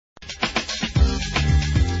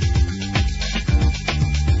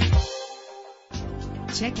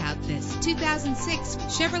Check out this 2006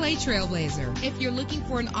 Chevrolet TrailBlazer. If you're looking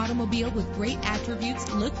for an automobile with great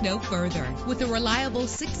attributes, look no further. With a reliable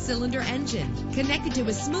 6-cylinder engine connected to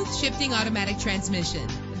a smooth shifting automatic transmission,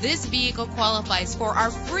 this vehicle qualifies for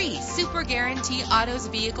our free Super Guarantee Autos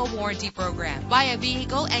Vehicle Warranty Program. Buy a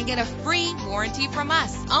vehicle and get a free warranty from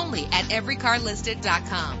us only at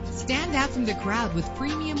everycarlisted.com. Stand out from the crowd with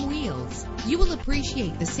premium wheels. You will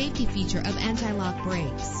appreciate the safety feature of anti-lock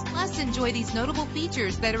brakes. Plus, enjoy these notable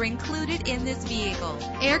features that are included in this vehicle: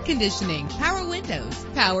 air conditioning, power windows,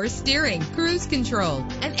 power steering, cruise control,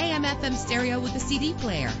 an AM/FM stereo with a CD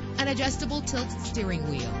player, an adjustable tilt steering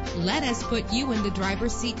wheel. Let us put you in the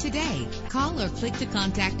driver's seat today. Call or click to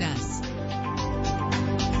contact us.